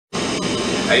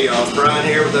Hey y'all, it's Brian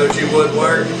here with OG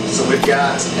Woodwork. So we've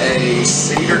got a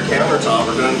cedar countertop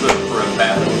we're going to put for a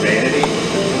bathroom vanity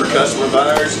for customer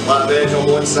buyers. Live edge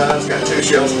on one side, it's got two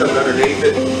shelves coming underneath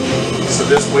it. So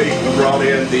this week we brought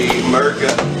in the Merca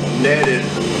netted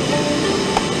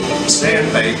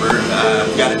sandpaper.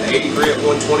 Got an 80 grit,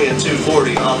 120 and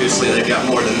 240. Obviously they've got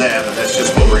more than that, but that's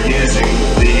just what we're using.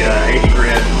 The 80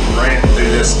 grit ran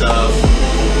through this stuff.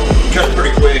 Cut it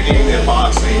pretty quick, even the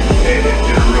epoxy, and it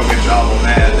did a real good job on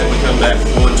that. Then we come back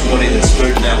with 120, then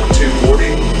smooth it out with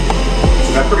 240.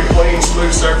 So got pretty clean,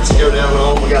 smooth surface to go down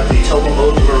on. We got the total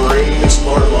marine and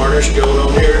spar varnish going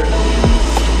on here.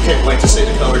 Can't wait to see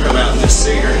the color come out in this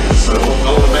cedar. So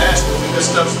on the mask, this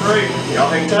stuff's great.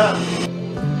 Y'all hang tight.